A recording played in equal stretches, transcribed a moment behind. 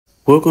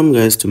Welcome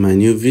guys to my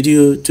new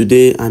video.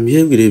 Today I'm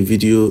here with a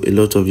video a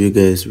lot of you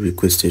guys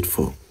requested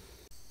for.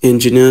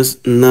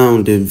 Engineers,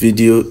 now the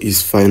video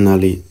is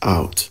finally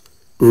out.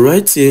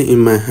 Right here in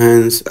my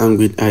hands I'm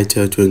with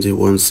ITEL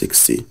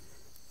 2160.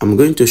 I'm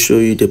going to show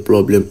you the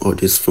problem of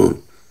this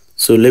phone.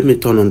 So let me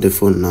turn on the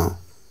phone now.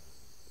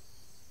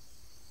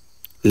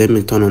 Let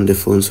me turn on the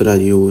phone so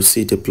that you will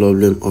see the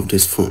problem of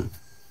this phone.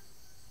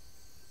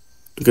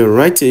 Okay,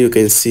 right here you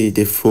can see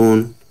the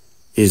phone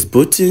is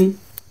booting.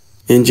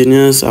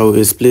 Engineers, I will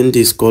explain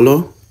this color,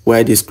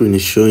 why the screen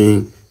is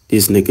showing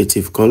this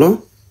negative color.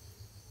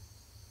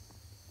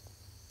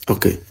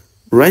 Okay,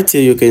 right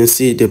here you can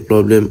see the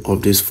problem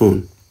of this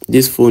phone.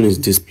 This phone is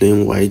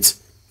displaying white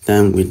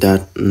time with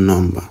that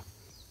number.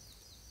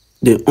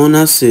 The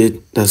owner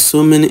said that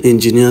so many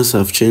engineers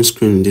have changed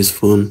screen in this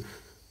phone,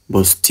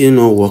 but still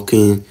not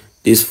working.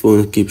 This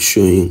phone keeps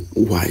showing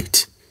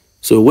white.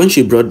 So when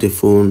she brought the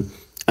phone,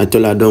 I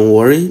told her don't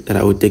worry, that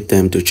I will take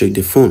time to check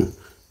the phone.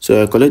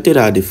 So I collected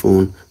her the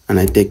phone and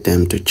I take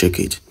time to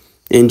check it.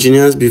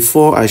 Engineers,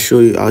 before I show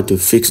you how to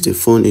fix the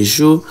phone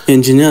issue,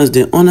 engineers,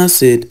 the owner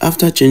said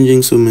after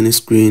changing so many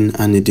screens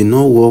and it did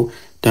not work,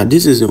 that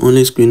this is the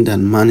only screen that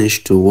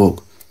managed to work.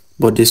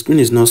 But the screen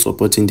is not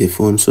supporting the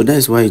phone, so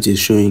that's why it is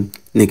showing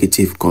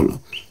negative color.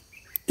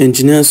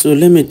 Engineers, so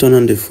let me turn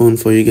on the phone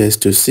for you guys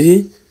to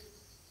see.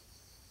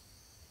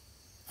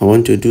 I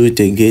want to do it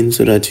again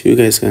so that you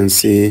guys can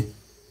see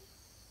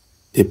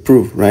the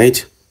proof,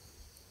 right?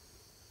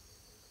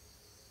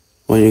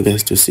 I want you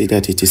guys to see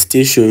that it is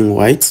still showing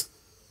white.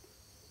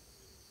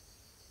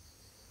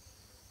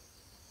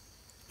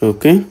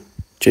 Okay,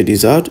 check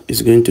this out.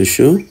 It's going to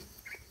show.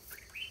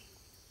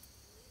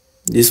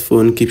 This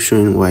phone keeps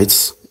showing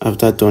white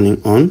after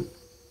turning on.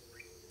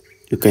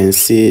 You can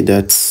see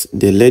that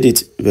they LED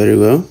it very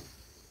well.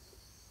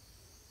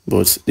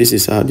 But this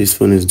is how this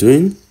phone is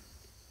doing.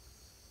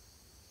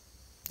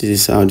 This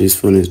is how this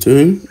phone is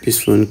doing.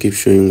 This phone keeps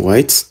showing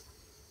white.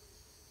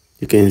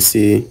 You can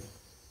see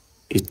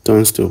it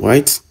turns to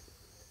white.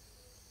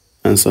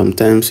 And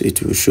sometimes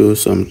it will show,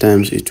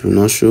 sometimes it will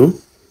not show.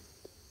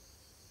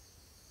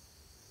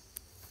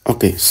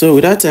 Okay, so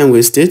without time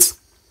wasted,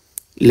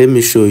 let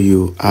me show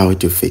you how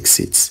to fix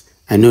it.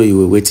 I know you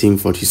were waiting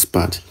for this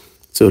part.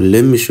 So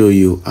let me show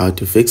you how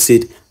to fix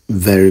it.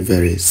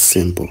 Very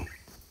simple.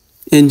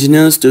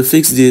 Engineers, to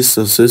fix this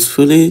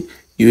successfully,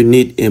 you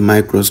need a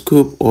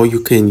microscope, or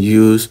you can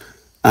use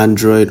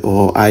Android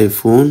or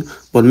iPhone,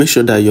 but make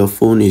sure that your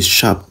phone is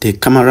sharp. The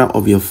camera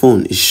of your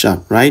phone is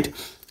sharp, right?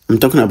 I'm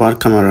talking about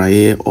camera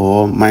here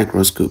or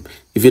microscope.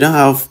 If you don't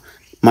have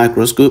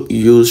microscope,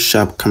 use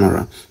sharp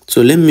camera.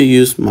 So let me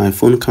use my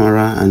phone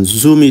camera and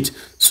zoom it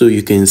so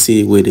you can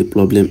see where the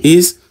problem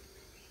is.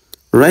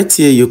 Right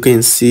here you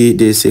can see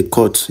there's a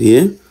cut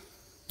here.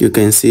 You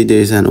can see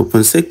there is an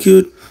open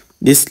circuit.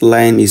 This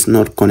line is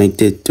not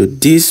connected to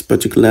this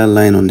particular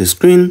line on the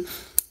screen.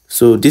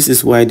 So this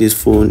is why this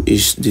phone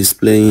is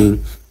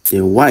displaying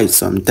the white.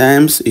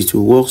 Sometimes it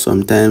will work,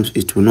 sometimes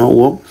it will not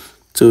work.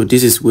 So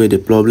this is where the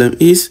problem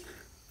is.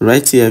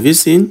 Right here, have you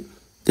seen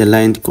the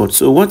line cut?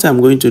 So what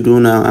I'm going to do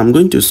now, I'm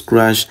going to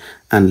scratch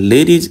and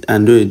LED it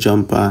and do a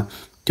jumper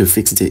to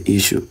fix the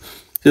issue.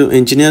 So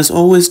engineers,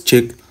 always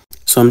check.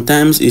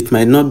 Sometimes it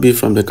might not be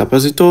from the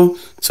capacitor.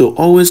 So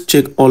always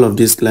check all of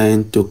this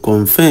line to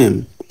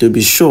confirm, to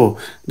be sure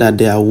that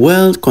they are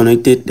well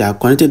connected. They are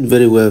connected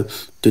very well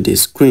to the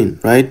screen,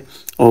 right?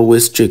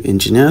 Always check,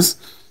 engineers.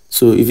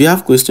 So if you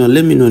have questions,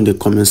 let me know in the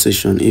comment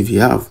section if you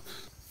have.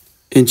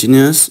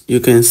 Engineers, you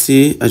can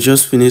see I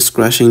just finished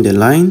scratching the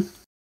line.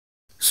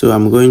 So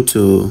I'm going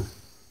to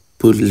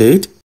put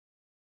LED.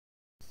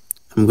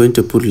 I'm going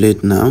to put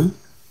LED now.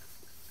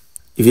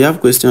 If you have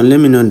questions, let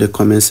me know in the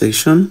comment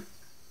section.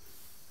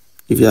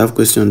 If you have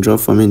questions, drop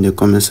for me in the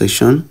comment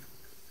section.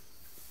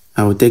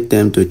 I will take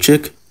time to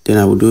check, then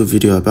I will do a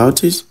video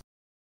about it.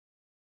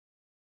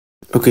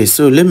 Okay,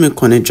 so let me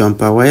connect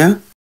jumper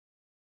wire.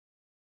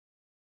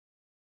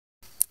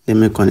 Let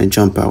me connect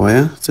jumper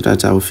wire so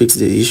that I will fix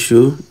the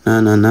issue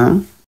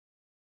now.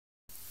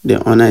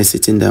 The owner is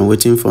sitting down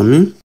waiting for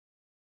me.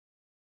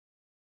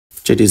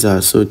 Check this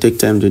out. So take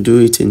time to do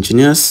it,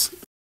 engineers.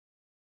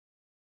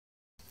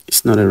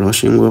 It's not a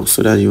rushing work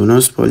so that you will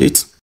not spoil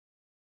it.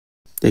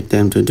 Take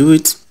time to do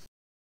it.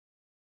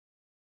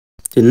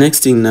 The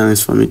next thing now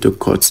is for me to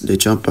cut the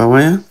jumper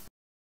wire,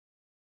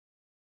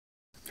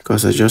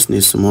 because I just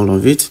need some more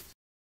of it.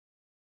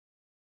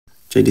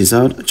 Check this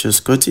out. I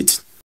just cut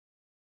it.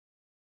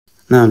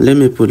 Now let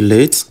me put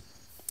LED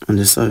on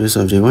the surface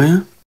of the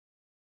wire.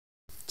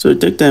 So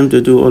take time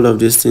to do all of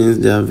these things.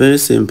 They are very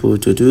simple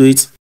to do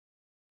it.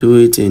 Do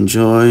it,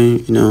 enjoy,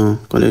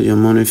 collect your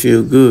money,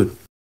 feel good.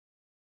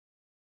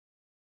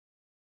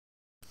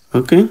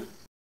 Okay.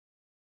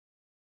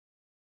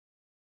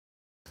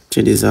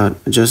 Check this out.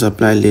 I just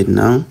apply LED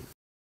now.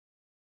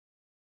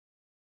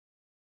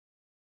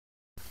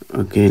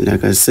 Okay,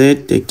 like I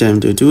said, take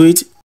time to do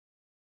it.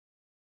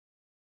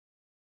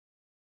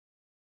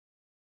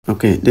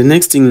 Okay, the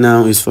next thing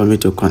now is for me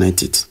to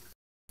connect it.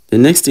 The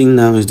next thing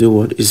now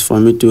is for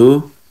me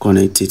to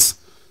connect it.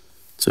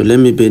 So let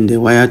me bend the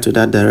wire to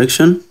that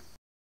direction.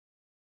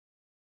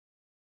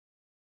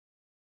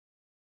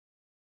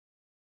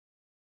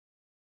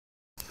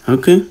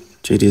 Okay,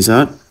 check this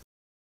out.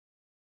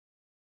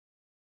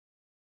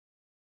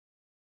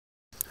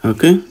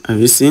 Okay, have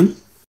you seen?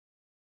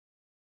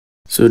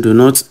 So do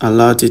not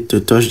allow it to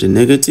touch the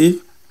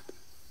negative.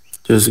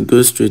 Just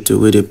go straight to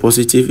where the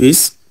positive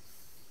is.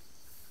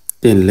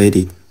 Then let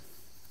it.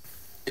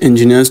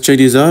 Engineers, check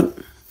this out.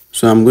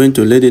 So I'm going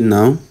to let it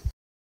now.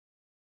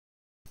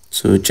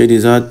 So check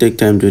this out. Take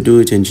time to do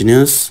it,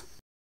 engineers.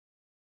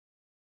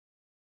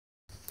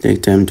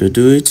 Take time to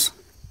do it.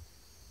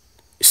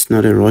 It's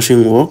not a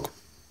rushing work.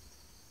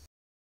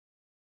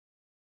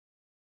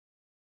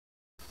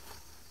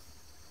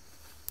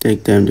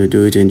 Take time to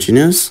do it,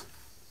 engineers.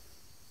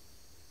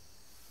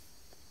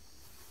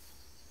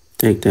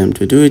 Take time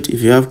to do it.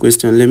 If you have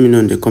questions, let me know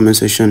in the comment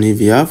section if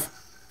you have.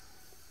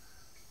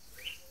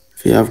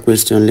 If you have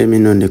questions, let me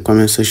know in the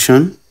comment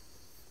section.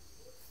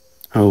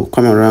 I will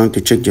come around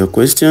to check your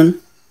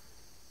question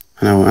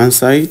and I will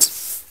answer it.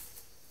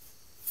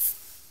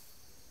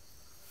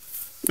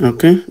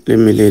 Okay, let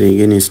me let it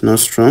again. It's not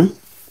strong.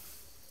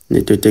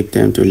 Need to take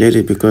time to let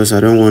it because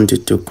I don't want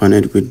it to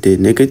connect with the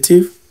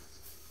negative.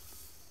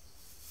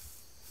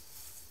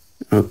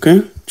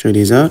 Okay, check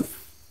this out.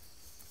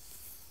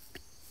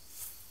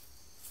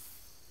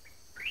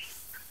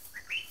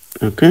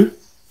 Okay,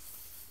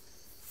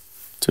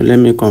 so let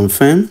me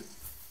confirm.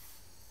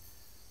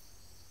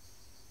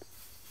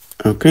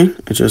 Okay,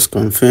 I just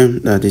confirm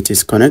that it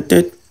is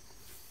connected.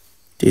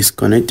 It is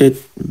connected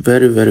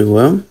very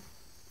well.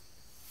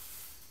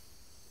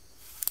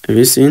 Have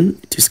you seen?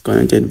 It is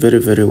connected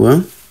very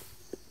well.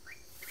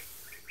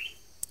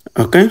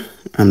 Okay,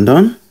 I'm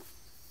done.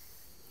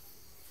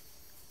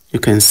 You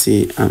can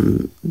see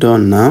I'm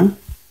done now.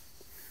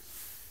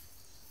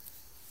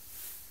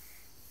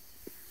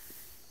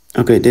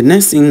 Okay, the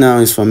next thing now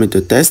is for me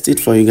to test it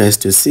for you guys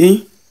to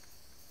see.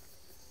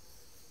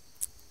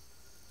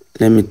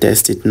 Let me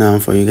test it now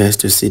for you guys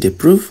to see the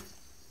proof.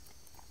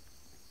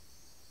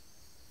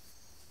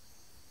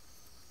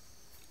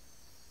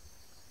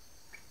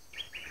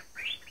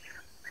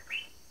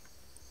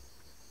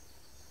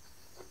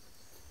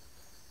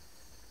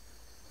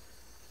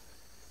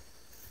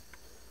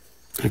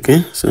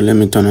 Okay, so let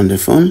me turn on the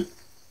phone.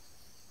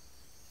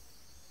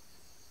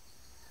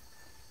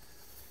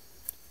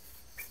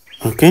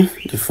 Okay,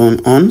 the phone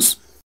ons.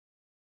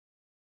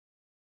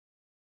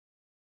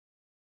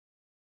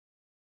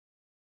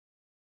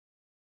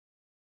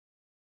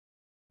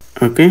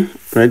 Okay,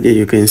 right there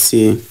you can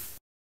see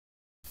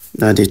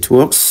that it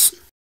works.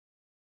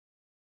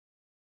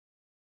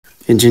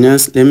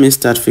 Engineers, let me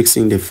start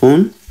fixing the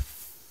phone.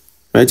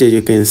 Right here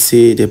you can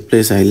see the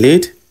place I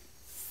laid.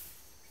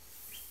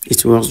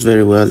 It works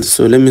very well.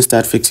 So let me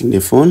start fixing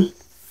the phone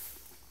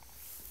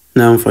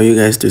now for you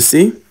guys to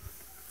see.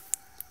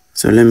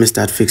 So let me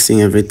start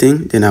fixing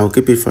everything. Then I will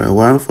keep it for a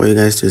while for you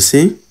guys to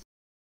see.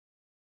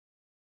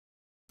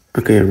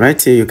 Okay,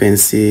 right here you can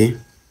see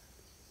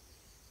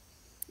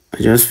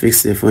I just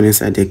fixed the phone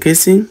inside the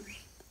casing.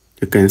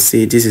 You can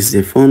see this is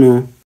the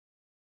phone.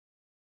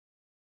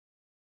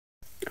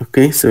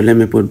 Okay, so let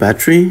me put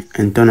battery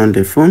and turn on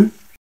the phone.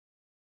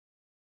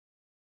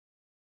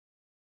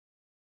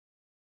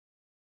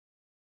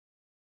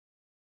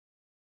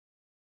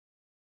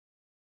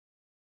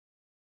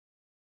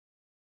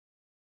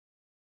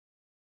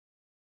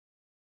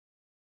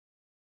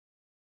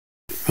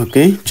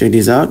 Okay, check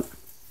this out.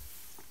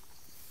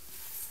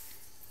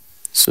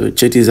 So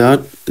check this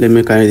out. Let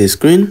me carry the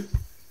screen.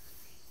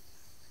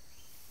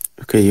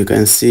 Okay, you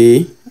can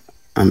see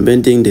I'm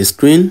bending the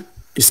screen.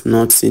 It's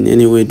not in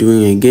any way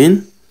doing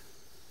again.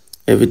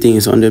 Everything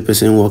is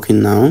 100%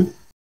 working now.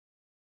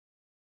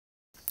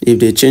 If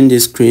they change the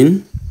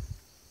screen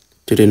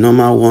to the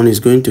normal one, it's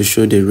going to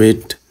show the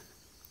red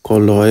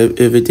color.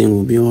 Everything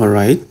will be all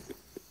right.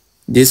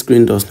 This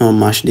screen does not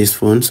match this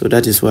phone, so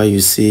that is why you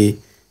see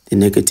the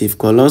negative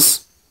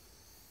colors.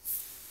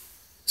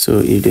 So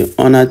if the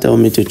owner tell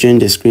me to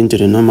change the screen to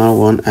the normal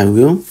one, I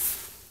will.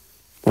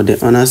 But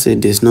the owner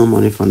said there's no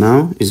money for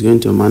now. He's going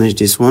to manage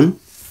this one.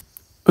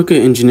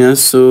 Okay, engineers,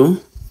 so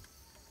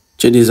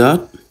check this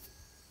out.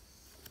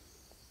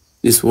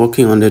 It's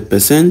working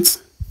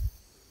 100%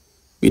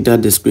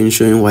 without the screen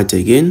showing white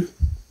again.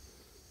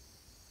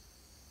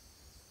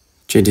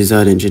 Check this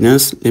out,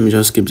 engineers. Let me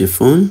just keep the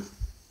phone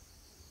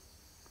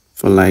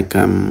for like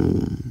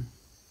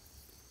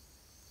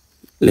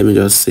let me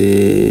just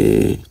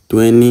say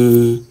 1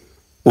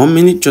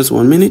 minute, just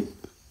 1 minute.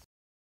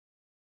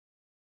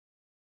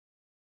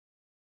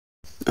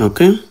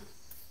 Okay,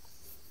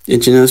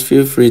 engineers,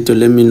 feel free to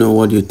let me know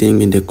what you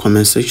think in the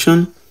comment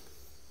section.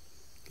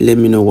 Let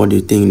me know what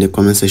you think in the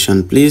comment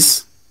section,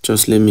 please.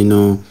 Just let me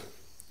know.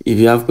 If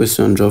you have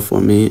questions, drop for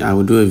me. I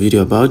will do a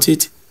video about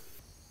it.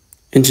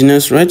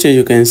 Engineers, right here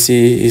you can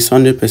see it's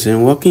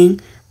 100%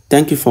 working.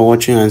 Thank you for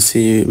watching and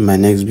see you in my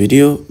next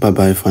video. Bye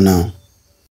bye for now.